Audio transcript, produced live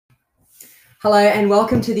Hello and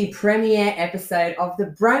welcome to the premiere episode of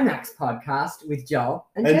the BroMax Podcast with Joel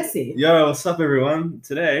and Jesse. Yo, what's up everyone?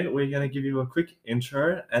 Today we're going to give you a quick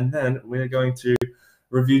intro and then we're going to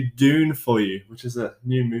review Dune for you, which is a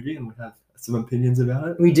new movie and we have some opinions about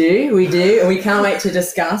it. We do, and we can't wait to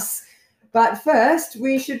discuss. But first,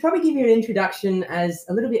 we should probably give you an introduction as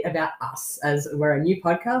a little bit about us, as we're a new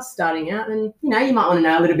podcast starting out and, you might want to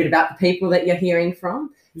know a little bit about the people that you're hearing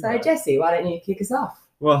from. So, right. Jesse, why don't you kick us off?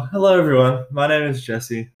 Well, hello everyone. My name is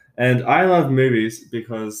Jesse and I love movies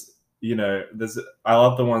because, I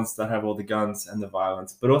love the ones that have all the guns and the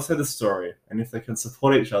violence, but also the story. And if they can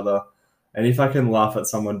support each other and if I can laugh at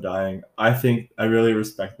someone dying, I think I really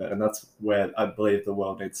respect that. And that's where I believe the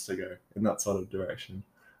world needs to go, in that sort of direction.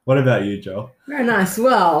 What about you, Joel? Very nice.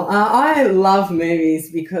 Well, I love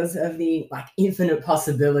movies because of the infinite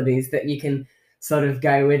possibilities that you can sort of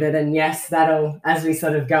go with it. And yes, that'll, as we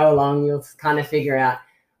sort of go along, you'll kind of figure out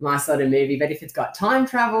my sort of movie. But if it's got time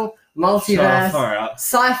travel, multiverse,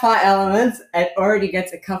 sci-fi elements, it already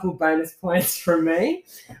gets a couple bonus points from me.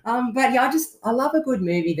 But yeah, I love a good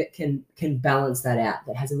movie that can balance that out,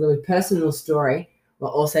 that has a really personal story while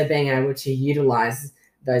also being able to utilize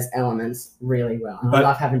those elements really well. I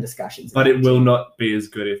love having discussions. But it will not be as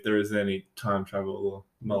good if there is any time travel or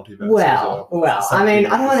multiverse. Well, I mean,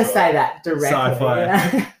 I don't want to say that directly.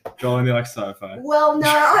 Sci-fi. Joel only likes sci-fi. Well, no,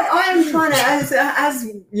 I am trying to, as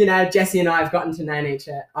Jesse and I have gotten to know each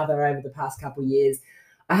other over the past couple of years,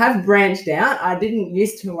 I have branched out. I didn't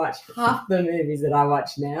used to watch half the movies that I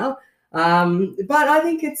watch now. But I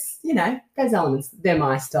think it's, those elements, they're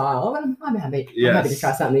my style. I'm happy to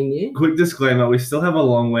try something new. Quick disclaimer, we still have a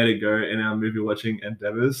long way to go in our movie watching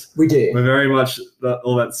endeavors. We do. We're very much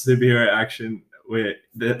all that superhero action.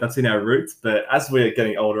 That's in our roots, but as we're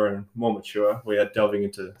getting older and more mature, we are delving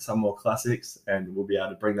into some more classics and we'll be able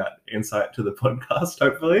to bring that insight to the podcast,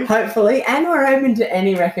 hopefully. And we're open to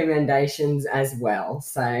any recommendations as well.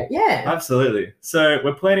 So, yeah. Absolutely. So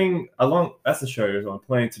we're planning, as the show goes on,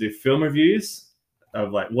 planning to do film reviews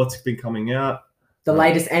of what's been coming out. The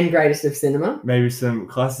latest and greatest of cinema. Maybe some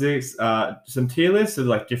classics, some tier lists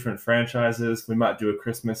of different franchises. We might do a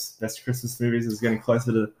best Christmas movies. It's getting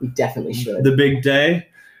closer to we definitely should. The big day.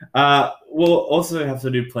 We'll also have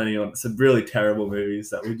to do plenty on some really terrible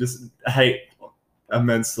movies that we just hate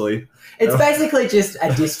immensely. It's basically just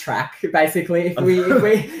a diss track. Basically, if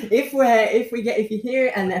you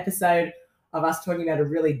hear an episode of us talking about a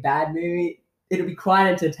really bad movie, it'll be quite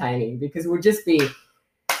entertaining because we'll just be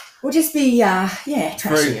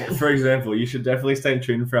trashing it. For example, you should definitely stay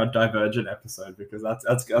tuned for our Divergent episode because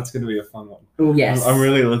that's going to be a fun one. Oh, yes. I'm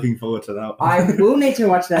really looking forward to that one. I will need to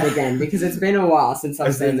watch that again because it's been a while since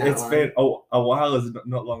I've seen that one. It's been a while is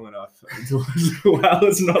not long enough. A while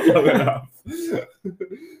is not long enough.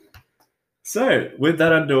 So, with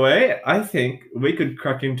that underway, I think we could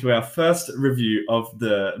crack into our first review of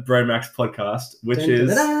the BroMax podcast, which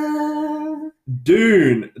is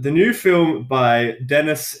Dune, the new film by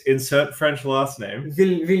Denis, insert French last name.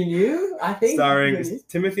 Villeneuve, I think. Starring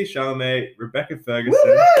Timothée Chalamet, Rebecca Ferguson.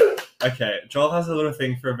 Woo-hoo! Okay, Joel has a little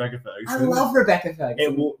thing for Rebecca Ferguson. I love Rebecca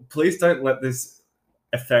Ferguson. Please don't let this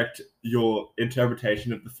affect your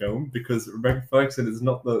interpretation of the film because Rebecca Ferguson is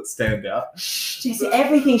not the standout. Just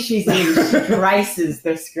everything she's in, she graces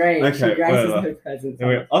the screen. Okay, she graces her presence.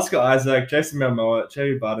 Anyway, Oscar Isaac, Jason Momoa,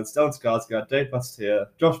 Jamie Barton, Stellan Skarsgård, Dave Bautista,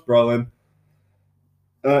 Josh Brolin.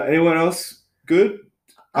 Anyone else good?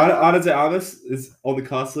 Ana de Armas is on the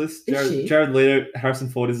cast list. Jared Leto, Harrison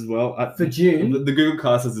Ford is as well. For June? The Google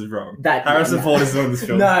cast is wrong. Harrison Ford is not in this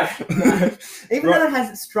film. No. Even though it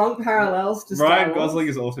has strong parallels to Star Wars. Ryan Gosling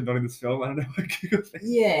is also not in this film. I don't know what Google thinks.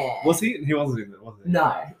 Yeah. Was he? He wasn't in it, was he?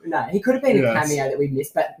 No. He could have been a cameo that we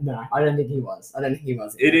missed, but no, I don't think he was.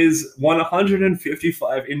 It is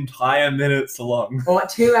 155 entire minutes long. Or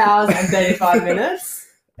 2 hours and 35 minutes.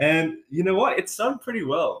 And you know what? It's done pretty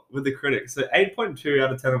well with the critics. So 8.2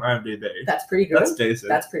 out of 10 on IMDb. That's pretty good. That's decent.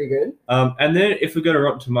 That's pretty good. And then if we go to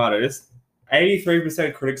Rotten Tomatoes,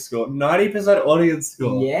 83% critic score, 90% audience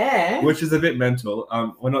score. Yeah. Which is a bit mental.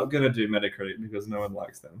 We're not going to do Metacritic because no one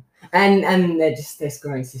likes them. And their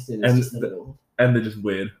scoring system is just a little... And they're just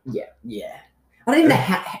weird. Yeah. I don't even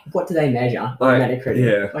know what do they measure on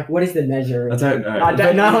Metacritic. Yeah. What is the measure? I don't know. I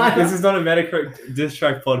don't know. This is not a Metacritic diss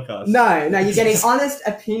track podcast. No, you're getting honest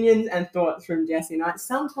opinions and thoughts from Jesse and I.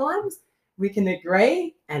 Sometimes we can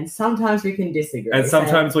agree and sometimes we can disagree. And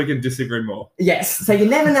sometimes we can disagree more. Yes. So you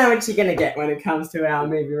never know what you're going to get when it comes to our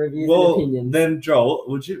movie reviews and opinions. Then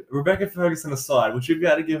Joel, Rebecca Ferguson aside, would you be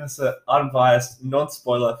able to give us an unbiased,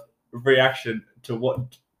 non-spoiler reaction to what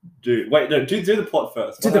Dune. Wait, no, do the plot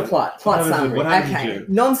first. Do the plot summary. What happened Okay, to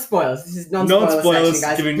Dune? non-spoilers. This is non-spoilers section,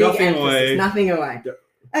 guys. Giving Big nothing emphasis, away. Nothing away. Yep.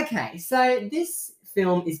 Okay, so this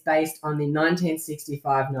film is based on the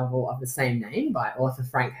 1965 novel of the same name by author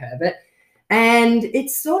Frank Herbert, and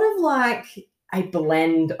it's sort of like a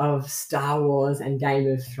blend of Star Wars and Game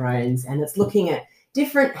of Thrones, and it's looking at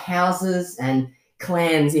different houses and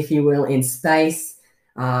clans, if you will, in space.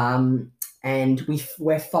 And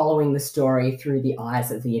we're following the story through the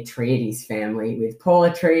eyes of the Atreides family, with Paul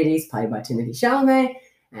Atreides, played by Timothy Chalamet,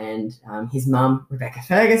 and his mum, Rebecca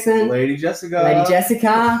Ferguson. Lady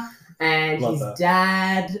Jessica. And Love his that.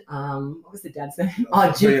 dad, what was the dad's name?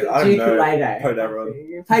 Oh, Duke Leto. Poe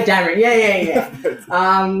Dameron. Poe Dameron, yeah.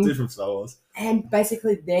 Dude from Star Wars. And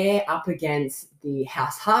basically they're up against the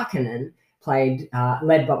House Harkonnen,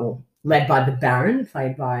 led by the Baron,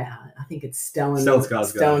 played by, I think it's Stellan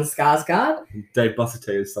Skarsgård. Dave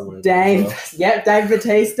Bautista is somewhere. Dave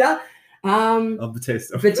Bautista.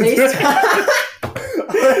 Bautista.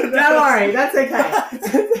 Don't worry, that's okay.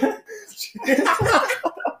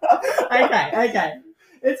 Okay.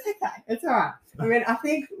 It's all right. I mean, I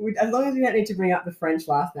think as long as we don't need to bring up the French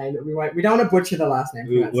last name, we don't want to butcher the last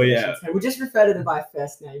name. Well, yeah. So we'll just refer to them by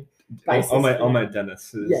first name basis. I'll make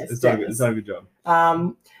Dennis. It's done a good job.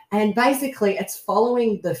 And basically, it's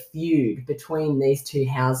following the feud between these two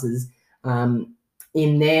houses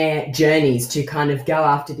in their journeys to kind of go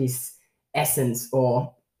after this essence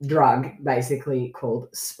or drug, basically called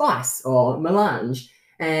spice or melange.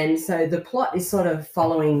 And so the plot is sort of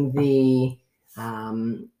following the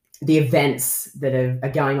events that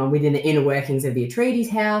are going on within the inner workings of the Atreides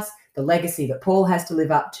house, the legacy that Paul has to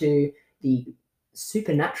live up to, the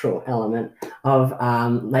supernatural element of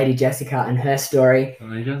Lady Jessica and her story.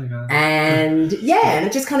 Lady Jessica. And and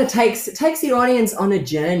it just kind of takes the audience on a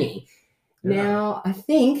journey. Yeah. Now, I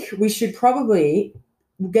think we should probably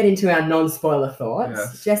get into our non-spoiler thoughts.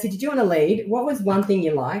 Yes. Jesse, did you want to lead? What was one thing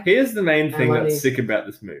you liked? Here's the main thing that's sick about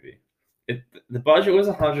this movie. The budget was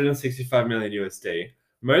 165 million USD.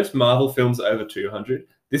 Most Marvel films are over 200.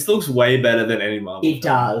 This looks way better than any Marvel film. It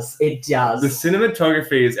does. The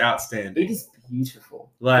cinematography is outstanding. It is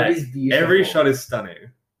beautiful. Like, it is beautiful. Every shot is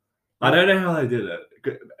stunning. I don't know how they did it.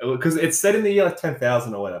 Because it's set in the year like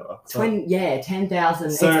 10,000 or whatever.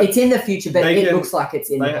 10,000. So it's in the future, but it looks like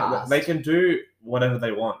it's in the past. They can do whatever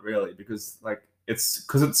they want, really, because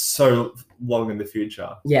it's so long in the future.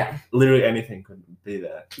 Yeah. Literally anything could be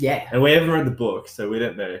there. Yeah. And we haven't read the book, so we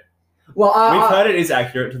don't know. Well, we've heard it is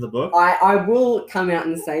accurate to the book. I will come out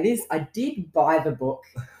and say this. I did buy the book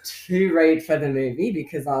to read for the movie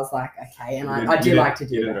because I was like, okay, and I do like to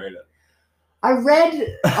do that. You didn't read it.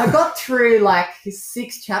 I got through like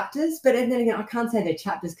 6 chapters, but then again, I can't say they're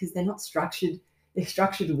chapters because they're not structured. They're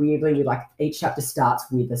structured weirdly with like each chapter starts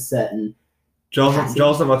with a certain Joel's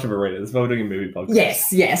not much of a reader. That's why we're doing a movie podcast.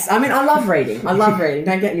 Yes. I mean, I love reading.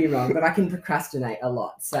 Don't get me wrong, but I can procrastinate a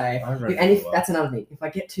lot. So, that's another thing. If I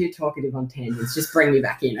get too talkative on tangents, just bring me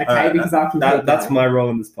back in, okay? Because I can. That's my role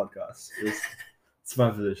in this podcast. It's my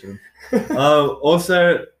position.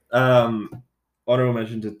 Also, honorable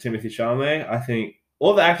mention to Timothy Chalamet. I think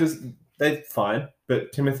all the actors, they're fine,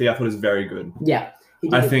 but Timothy, I thought, is very good. Yeah.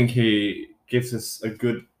 I think he gives us a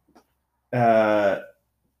good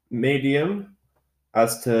medium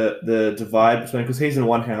as to the divide between, because he's in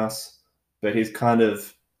one house, but he's kind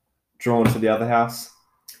of drawn to the other house.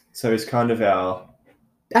 So he's kind of our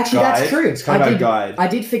Actually, guide. That's true. It's kind of our guide. I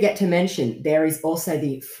did forget to mention, there is also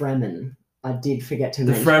the Fremen. I did forget to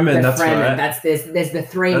mention. The Fremen, that's right. There's the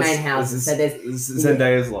 3 main houses. So there's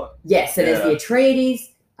Zendaya's lot. Yes, so there's the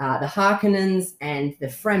Atreides, the Harkonnens, and the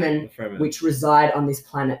Fremen, which reside on this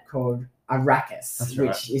planet called Arrakis,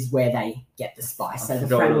 which is where they get the spice. So the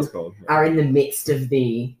Fremen are in the midst of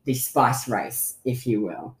the spice race, if you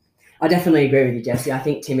will. I definitely agree with you, Jesse. I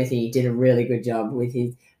think Timothy did a really good job with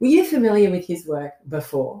his... Were you familiar with his work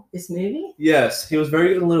before this movie? Yes, he was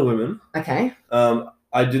very good in Little Women. Okay.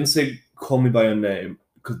 I didn't see Call Me By Your Name,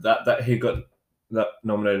 because that he got that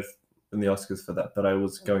nominated in the Oscars for that, but I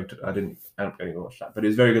didn't end up getting to watch that. But he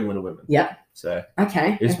was very good in Little Women. Yep. So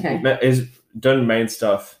he's done main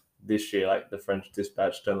stuff this year, like The French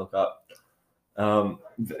Dispatch, Don't Look Up. And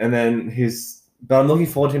then but I'm looking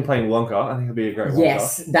forward to him playing Wonka. I think he'll be a great Wonka.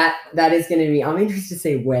 Yes, that is going to be... I'm interested to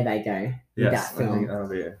see where they go with that film. I think that'll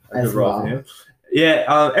be a good role for him.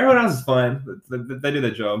 Yeah, everyone else is fine. They do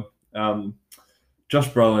their job. Josh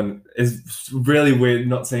Brolin is really weird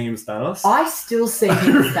not seeing him as Thanos. I still see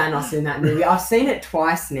him as Thanos in that movie. I've seen it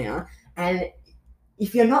twice now, and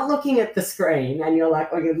if you're not looking at the screen and you're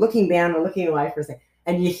like, or you're looking down or looking away for a second,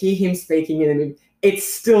 and you hear him speaking in the movie,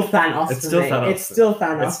 it's still Thanos. It's for still me. Thanos. It's still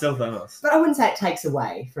Thanos. It's still Thanos. But I wouldn't say it takes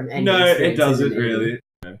away from any. No, it experience doesn't in the movie.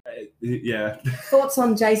 really. Yeah. Thoughts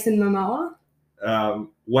on Jason Momoa?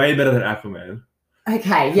 Way better than Aquaman.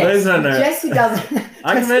 Okay, yes. Those are no- Jesse doesn't.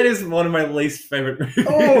 Aquaman is one of my least favorite movies.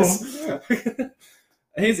 Oh.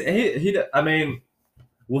 I mean,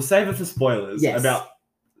 we'll save it for spoilers Yes. about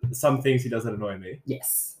some things he does that annoy me.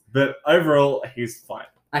 Yes. But overall, he's fine.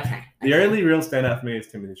 Okay. The only real standout for me is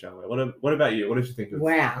Timothée Chalamet. What about you? What did you think of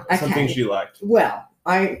Wow. some Okay. things you liked? Well,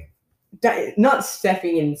 not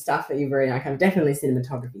stepping in stuff that you've already like. Definitely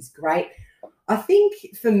cinematography is great. I think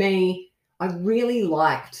for me, I really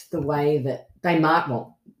liked the way that they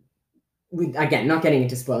again, not getting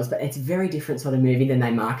into spoilers, but it's a very different sort of movie than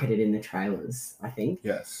they marketed in the trailers, I think.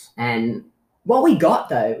 Yes. And what we got,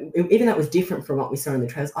 though, even though it was different from what we saw in the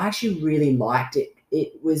trailers, I actually really liked it.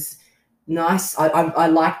 It was nice. I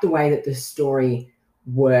liked the way that the story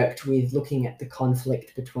worked with looking at the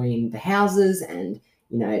conflict between the houses and,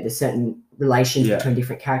 you know, the certain relations between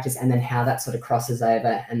different characters, and then how that sort of crosses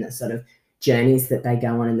over and the sort of journeys that they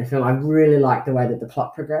go on in the film. I really liked the way that the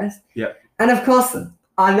plot progressed. Yeah. And of course,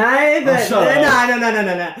 I know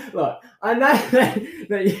that no. Look, I know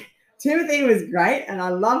that Timothy was great, and I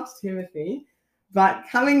loved Timothy. But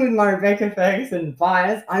coming with my Rebecca Ferguson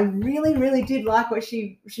bias, I really, really did like what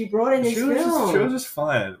she brought in this film. She was just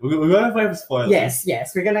fine. We're going to wait for spoilers.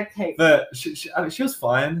 Yes, we're gonna keep. But I mean, she was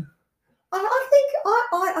fine. I think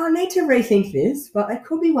I need to rethink this, but it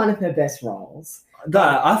could be one of her best roles.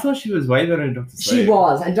 I thought she was way better in Dr. Sleep. She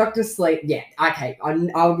was, and Dr. Sleep, yeah, okay.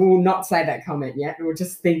 I will not say that comment yet. We'll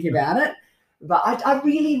just think about it. But I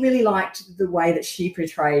really, really liked the way that she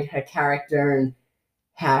portrayed her character and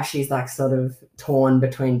how she's like sort of torn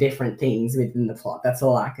between different things within the plot. That's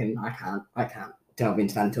all I can't delve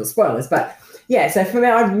into that until spoilers. But yeah, so for me,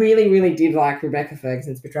 I really, really did like Rebecca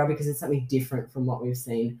Ferguson's portrayal because it's something different from what we've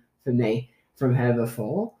seen for me from her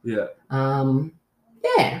before. Yeah.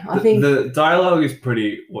 Yeah, I think the dialogue is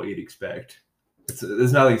pretty what you'd expect.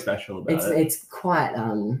 There's nothing special about it. It's quite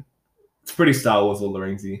it's pretty Star Wars or the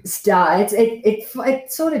Ringsy.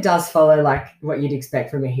 It sort of does follow like what you'd expect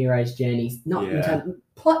from a hero's journey. Not in terms of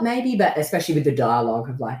plot maybe, but especially with the dialogue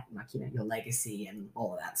of like you know, your legacy and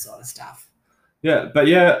all of that sort of stuff. Yeah, but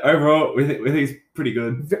overall we think it's pretty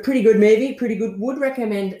good. Pretty good movie, pretty good. Would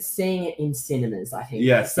recommend seeing it in cinemas, I think.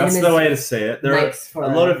 Yes, that's the way to see it. There are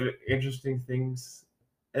a lot of interesting things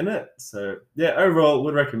in it. So yeah, overall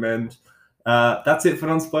would recommend. That's it for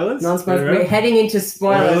non-spoilers. Non-spoilers. We're heading into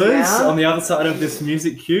spoilers now. On the other side of this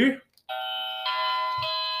music cue.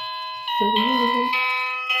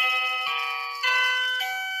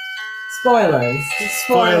 Spoilers.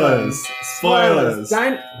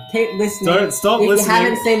 Don't keep listening. Don't stop listening. If you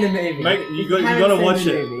haven't seen the movie. You got to watch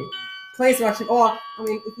it. Please watch it. Or, I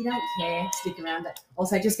mean, if you don't care, stick around. But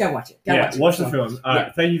also, just go watch it. Watch the film. All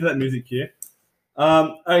right, thank you for that music cue.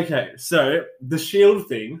 Okay, so the shield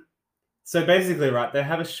thing. So basically, right, they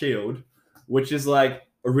have a shield, which is like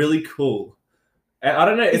really cool. And I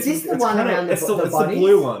don't know. Is this the one around the bodies? It's the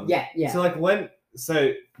blue one. Yeah. So like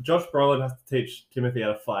Josh Brolin has to teach Timothy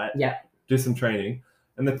how to fight. Yeah. Do some training,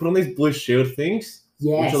 and they put on these blue shield things.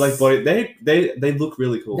 Yes. Which are like body. They look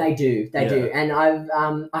really cool. They do. And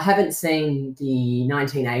I haven't seen the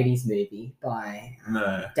 1980s movie by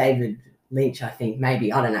David Lynch. I think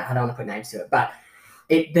maybe I don't know. I don't want to put names to it, but.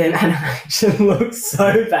 The animation looks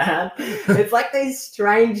so bad. It's like these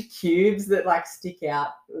strange cubes that like stick out.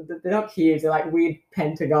 They're not cubes. They're like weird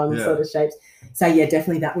pentagon sort of shapes. So yeah,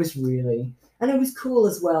 definitely that was really, and it was cool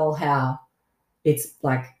as well how it's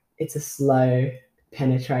a slow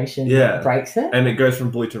penetration that breaks it. And it goes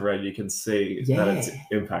from blue to red. You can see that it's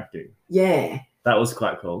impacting. Yeah. That was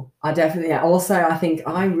quite cool. I definitely, also I think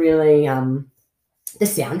I really, the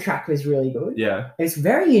soundtrack was really good. Yeah. It's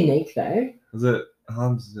very unique though. Was it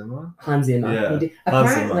Hans Zimmer? Yeah.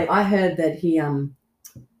 Apparently, I heard that he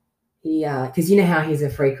because you know how he's a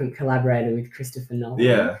frequent collaborator with Christopher Nolan.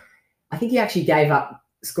 Yeah. I think he actually gave up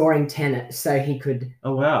scoring Tenet so he could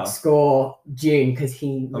score Dune because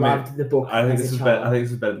he loved the book. I think this is better. I think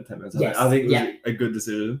this is better than Tenet. Yes. I think it was a good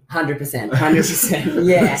decision. 100%.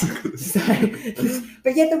 Yeah.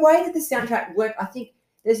 But yeah, the way that the soundtrack worked, I think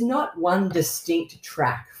there's not one distinct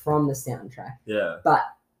track from the soundtrack. Yeah. But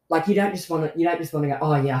like you don't just want to go,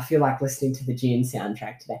 oh yeah, I feel like listening to the Dune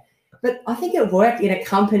soundtrack today. But I think it worked in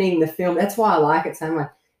accompanying the film. That's why I like it so much,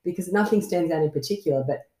 because nothing stands out in particular,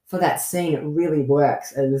 but for that scene it really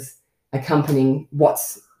works as accompanying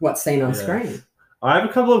what's seen on screen. I have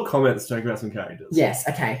a couple of comments talking about some characters. Yes,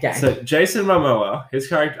 okay, go. So Jason Momoa, his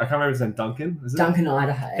character, I can't remember his name, Duncan, is it? Duncan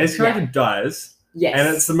Idaho. His character dies. Yes.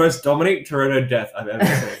 And it's the most Dominic Toretto death I've ever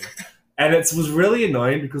seen. And it was really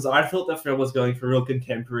annoying because I thought the film was going for real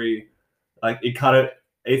contemporary, like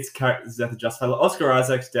its character's death is justified. Like Oscar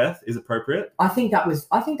Isaac's death is appropriate. I think that was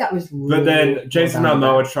really But then Jason well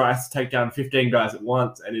Momoa tries to take down 15 guys at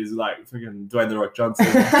once and is like freaking Dwayne The Rock Johnson.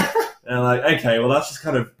 And I'm like, okay, well that's just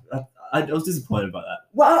kind of I was disappointed by that.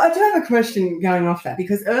 Well, I do have a question going off that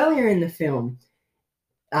because earlier in the film,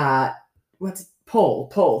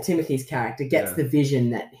 Paul, Timothy's character, gets the vision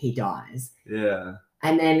that he dies. Yeah.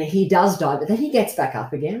 And then he does die, but then he gets back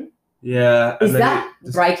up again. Yeah. Is that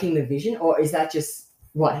breaking the vision, or is that just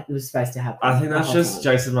what was supposed to happen? I think that's just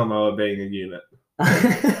Jason Momoa being a unit.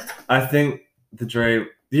 I think the dream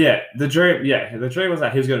was that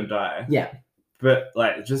he was going to die. Yeah. But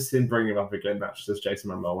like just him bringing him up again, that's just Jason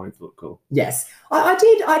Momoa wanting to look cool. Yes, I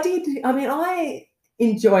did. I mean, I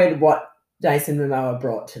enjoyed what Jason Momoa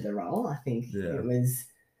brought to the role. I think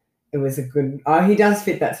it was a good. Oh, he does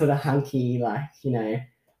fit that sort of hunky, like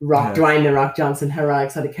Dwayne The Rock Johnson heroic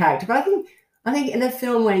sort of character. But I think in a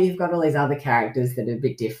film where you've got all these other characters that are a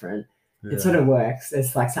bit different, it sort of works.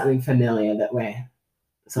 It's like something familiar that we're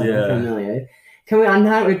sort of familiar with. Can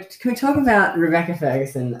we talk about Rebecca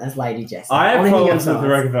Ferguson as Lady Jessie? I have problems with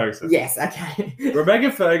Rebecca Ferguson. Yes, okay.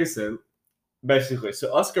 Rebecca Ferguson, basically,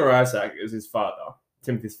 so Oscar Isaac is his father,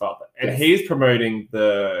 Timothy's father, and he's promoting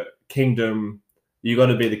the kingdom, you got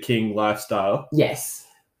to be the king lifestyle. Yes.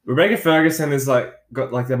 Rebecca Ferguson is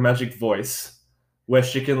got like the magic voice where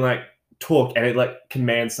she can like talk and it like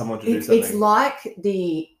commands someone to do something. It's like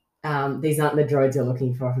these aren't the droids you're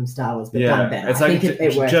looking for from Star Wars, but done better. It's like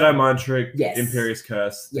Jedi mind trick, Imperious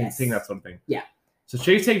curse, yes. thing, that sort of thing. Yeah. So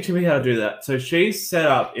she's teaching Timothy how to do that. So she's set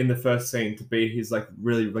up in the first scene to be his like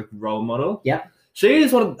really like role model. Yeah. She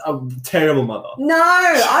is a terrible mother. No,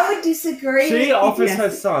 I would disagree. She offers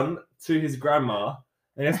her son to his grandma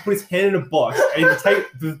and he has to put his hand in a box and he take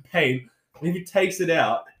the pain, and if he takes it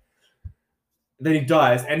out, then he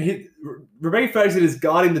dies. And Rebecca Ferguson is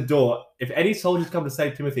guarding the door. If any soldiers come to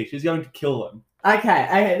save Timothy, she's going to kill them.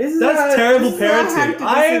 Okay. That's terrible parenting.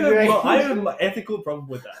 I have an ethical problem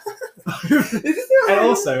with that. And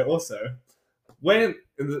also, when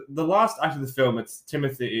the last act of the film, it's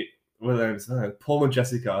Timothy, Paul and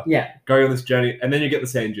Jessica, going on this journey, and then you get the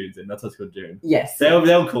sand dunes in. That's what's called Dune. Yes, they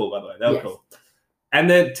were cool, by the way. They were cool. And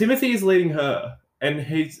then Timothy is leading her, and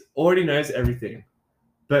he already knows everything,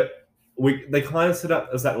 but. They kind of set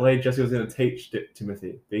up as that Lady Jessie was going to teach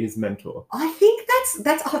Timothy, be his mentor. I think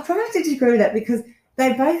that's I probably have to disagree with that because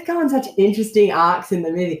they both go on such interesting arcs in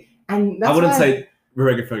the movie, and that's I wouldn't say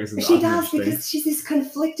Rebecca Ferguson. She does because she's this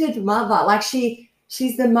conflicted mother. Like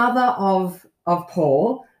she's the mother of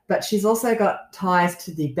Paul, but she's also got ties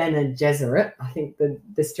to the Bene Gesserit. I think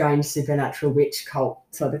the strange supernatural witch cult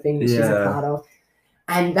sort of thing that she's a part of,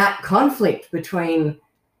 and that conflict between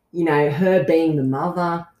her being the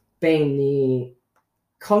mother, being the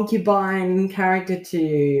concubine character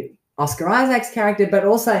to Oscar Isaac's character, but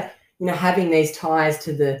also, having these ties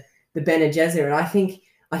to the Bene Gesserit. I think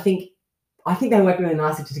they work really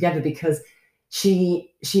nicely together because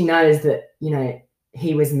she knows that,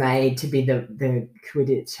 he was made to be the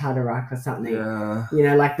Quidditch Haderach or something.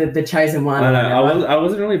 Yeah. Like the chosen one. I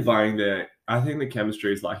wasn't really buying that. I think the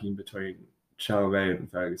chemistry is lacking between Chalamet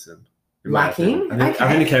and Ferguson. Lacking? I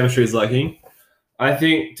think the chemistry is lacking. I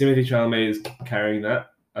think Timothy Chalamet is carrying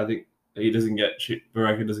that. I think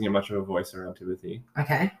Rebecca doesn't get much of a voice around Timothy.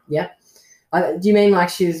 Okay, yep. Do you mean like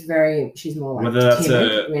she's more like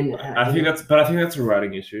timid? I think that's a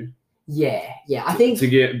writing issue. Yeah. I think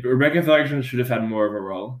Rebecca Ferguson should have had more of a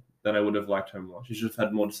role than I would have liked her more. She should have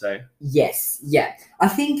had more to say. Yes, yeah. I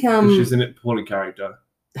think she's an important character.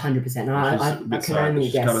 100%. I can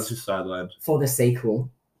only guess kind of just sidelined for the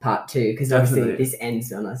sequel part 2 because obviously this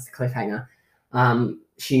ends on a cliffhanger.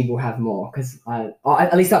 She will have more because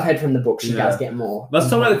at least I've heard from the book she does get more. Let's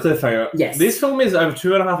talk about the cliffhanger. Yes. This film is over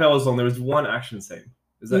 2.5 hours long. There is one action scene.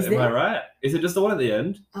 Am I right? Is it just the one at the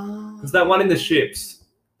end? Is that one in the ships?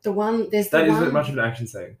 That isn't much of an action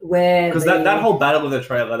scene. Because that whole battle in the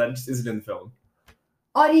trailer, that just isn't in the film.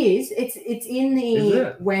 Oh, it is. It's in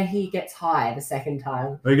the where he gets high the second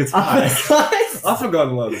time. Where he gets high. I've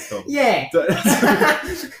forgotten a lot of this film. Yeah.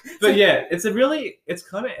 But yeah, it's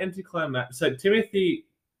kind of anticlimactic. So Timothy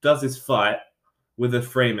does this fight with a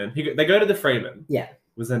Freeman. They go to the Freeman. Yeah.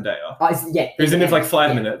 With Zendaya. Who's in it for like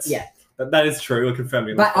 5 minutes. Yeah. That is true. We're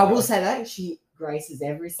confirming. But I will say that she graces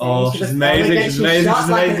every scene. Oh, she's amazing. She's amazing. She's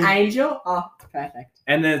like an angel. Oh, perfect.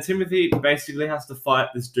 And then Timothy basically has to fight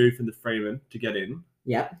this dude from the Freeman to get in.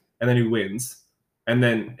 Yep. And then he wins. And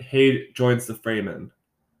then he joins the Freeman.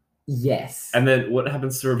 Yes. And then what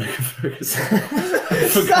happens to Rebecca Ferguson?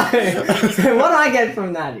 So what I get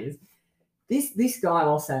from that is this guy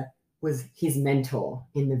also was his mentor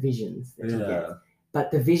in the visions that he Yeah. gets.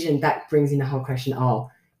 But the vision, that brings in the whole question,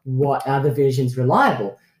 what are the visions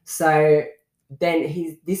reliable? So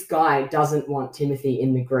then this guy doesn't want Timothy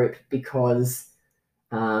in the group because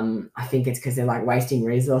I think it's because they're like wasting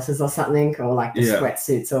resources or something, or like the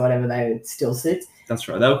sweatsuits or whatever, they were still suits. That's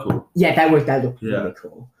right. They were cool. Yeah, they look really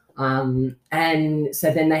cool. And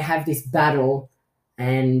so then they have this battle,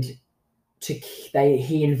 and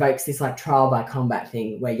he invokes this like trial by combat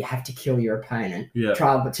thing where you have to kill your opponent. Yeah.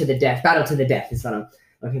 Battle to the death is what I'm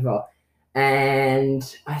looking for.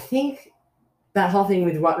 And I think that whole thing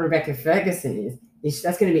with what Rebecca Ferguson is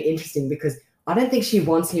that's going to be interesting because I don't think she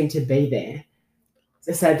wants him to be there.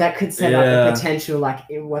 So that could set up the potential, like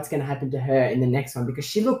what's going to happen to her in the next one, because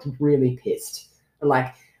she looked really pissed.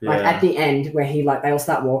 Like at the end where they all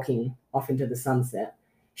start walking off into the sunset,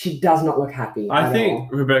 she does not look happy. I think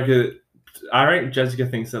Jessica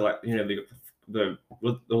thinks that, like, you know, the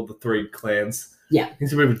with all the three clans. Yeah,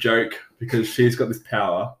 it's a bit of a joke because she's got this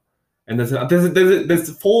power, and there's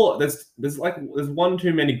one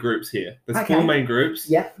too many groups here. There's 4 main groups.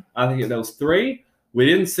 Yeah, I think there was 3. We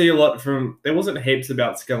didn't see a lot from. There wasn't heaps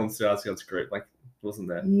about Skull and Skarsgård's group, like, wasn't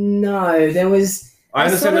there? No, there was. I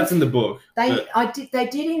understand that's in the book. They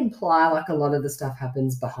did imply like a lot of the stuff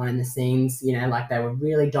happens behind the scenes. You know, like they were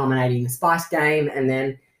really dominating the spice game, and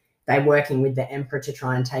then they're working with the Emperor to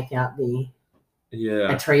try and take out the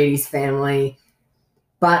Atreides family.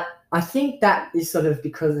 But I think that is sort of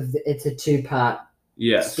because of it's a 2-part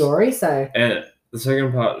story. So and the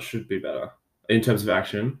second part should be better in terms of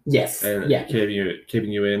action. Yes. And keeping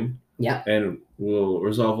you in. Yeah. And will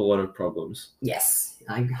resolve a lot of problems. Yes,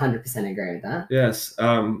 I 100% agree with that. Yes.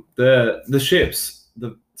 The ships,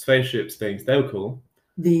 the spaceships things, they were cool.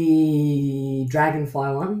 The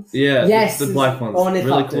dragonfly ones. Yeah. Yes. The black ones.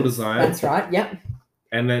 Really cool design. That's right. Yep.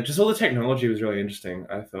 And then just all the technology was really interesting,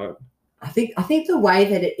 I thought. I think the way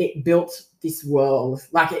that it built this world,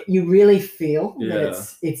 like you really feel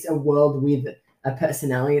that it's a world with a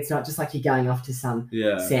personality. It's not just like you're going off to some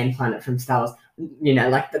sand planet from Star Wars. You know,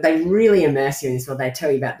 like they really immerse you in this world. They tell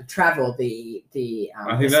you about the travel, I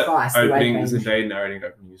think that spice, opening, the Zendaya narrating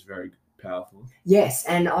opening is very powerful. Yes,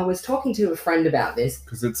 and I was talking to a friend about this.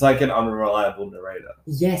 Because it's like an unreliable narrator.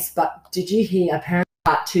 Yes, but did you hear apparently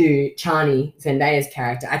part 2, Chani, Zendaya's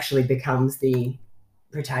character, actually becomes the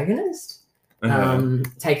protagonist,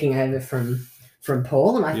 taking over from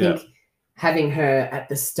Paul. And I think having her at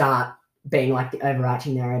the start being like the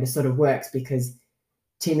overarching narrator sort of works because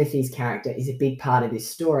Timothy's character is a big part of this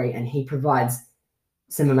story, and he provides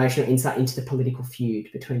some emotional insight into the political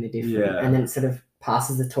feud between the different, and then it sort of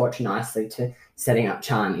passes the torch nicely to setting up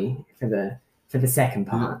Chani for the second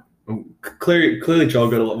part. Clearly,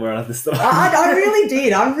 Joel got a lot more out of this stuff. I really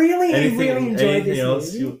did. I really enjoyed this. Anything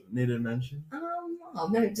else you need to mention?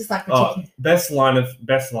 No, just like best line.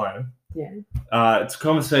 Yeah. It's a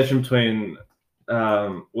conversation between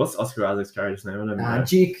what's Oscar Isaac's character's name? I don't know.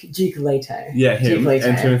 Duke Leto. Yeah, him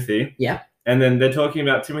and Timothy. Yeah. And then they're talking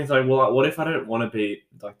about Timothy's like, well, what if I don't want to be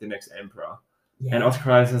like the next emperor? Yeah. And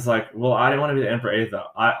Oscar Isaac's like, well, I don't want to be the emperor either.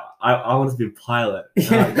 I want to be a pilot.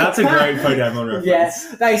 Like, that's a great Pokemon reference.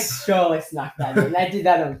 Yeah, they surely snuck that in. They did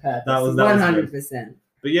that on purpose. That was 100%.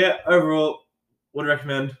 But yeah, overall, would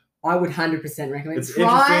recommend. I would 100% recommend.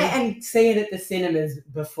 Try and see it at the cinemas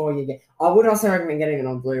before you get. I would also recommend getting it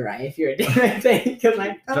on Blu-ray if you're a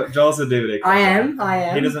DVD. Joel's a DVD. I am.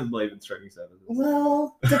 He doesn't believe in streaming services.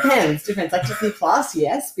 Well, depends. Like Disney Plus,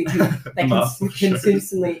 yes, because they can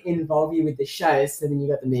consistently involve you with the shows, so then you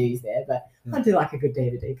got the movies there. But I do like a good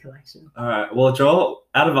DVD collection. All right. Well, Joel,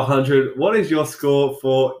 out of 100, what is your score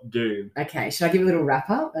for Dune? Okay. Should I give a little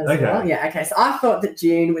wrap up as well? Yeah. Okay. So I thought that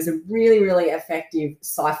Dune was a really, really effective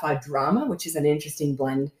sci-fi drama, which is an interesting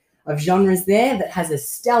blend of genres there that has a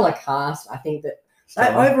stellar cast. I think that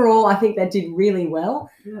overall, I think they did really well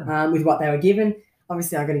with what they were given.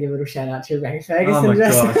 Obviously, I've got to give a little shout out to Rebecca Ferguson. Oh my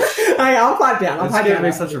gosh. I'll pipe down. It's going to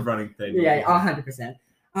be such a running thing. Yeah, 100%.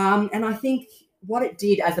 And I think what it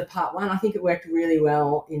did as a part 1, I think it worked really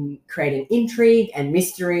well in creating intrigue and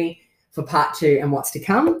mystery for part 2 and what's to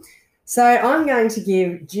come. So I'm going to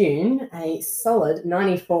give Dune a solid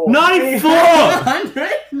 94. 94!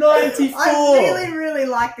 94! I really, really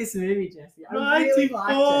like this movie, Jesse. I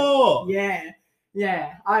 94! Really liked it.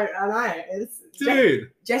 Yeah. I know.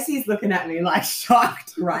 Dude. Jesse's looking at me like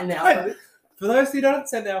shocked right now. For those who don't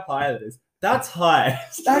understand how high that is, that's high.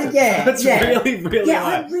 That's really, really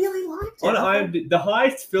high. I really liked it. On IMDb, the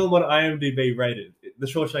highest film on IMDb rated, The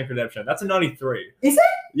Shawshank Redemption, that's a 93. Is it?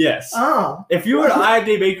 Yes. Oh. If you were an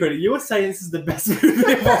IMDb critic, you would say this is the best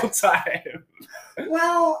movie of all time.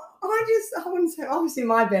 Well, I wouldn't say, obviously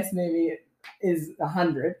my best movie is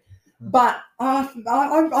 100. but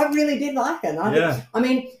I really did like it. I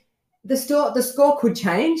mean, the score could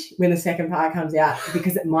change when the second part comes out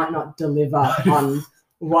because it might not deliver on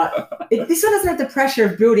what this one doesn't have the pressure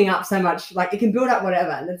of building up so much. Like it can build up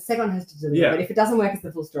whatever, and the second one has to deliver. But if it doesn't work as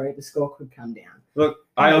the full story, the score could come down. Look,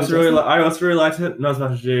 I also really liked it, not as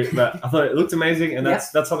much as you, but I thought it looked amazing, and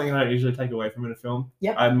that's something I don't usually take away from in a film.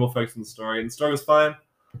 I'm more focused on the story, and the story was fine.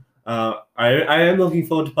 I am looking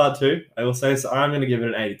forward to part 2. I will say so. I'm going to give it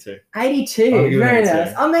an 82. 82, very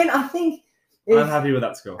nice. I mean, I think I'm happy with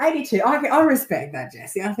that score. 82. I respect that,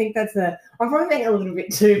 Jesse. I think that's I'm probably being a little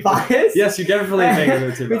bit too biased. Yes, you're definitely being a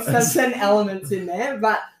little too biased. With some certain elements in there,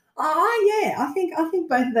 but I think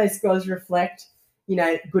both of those scores reflect,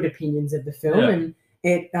 good opinions of the film, and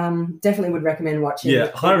it definitely would recommend watching.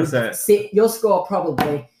 Yeah, 100%. Your score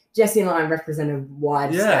probably. Jesse and I represent a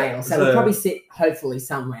wide scale, so we'll probably sit hopefully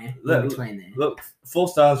somewhere in between there. Look, 4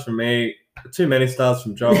 stars from me, too many stars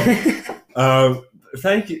from Joel.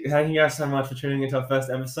 Thank you guys so much for tuning into our first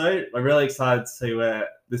episode. We're really excited to see where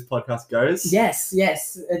this podcast goes. Yes,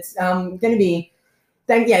 it's going to be.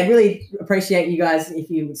 Really appreciate you guys if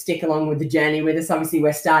you stick along with the journey with us. Obviously,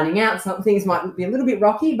 we're starting out. Some things might be a little bit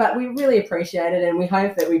rocky, but we really appreciate it, and we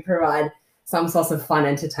hope that we provide some sort of fun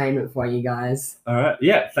entertainment for you guys. All right.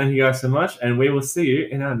 Yeah. Thank you guys so much. And we will see you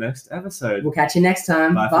in our next episode. We'll catch you next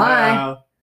time. Bye.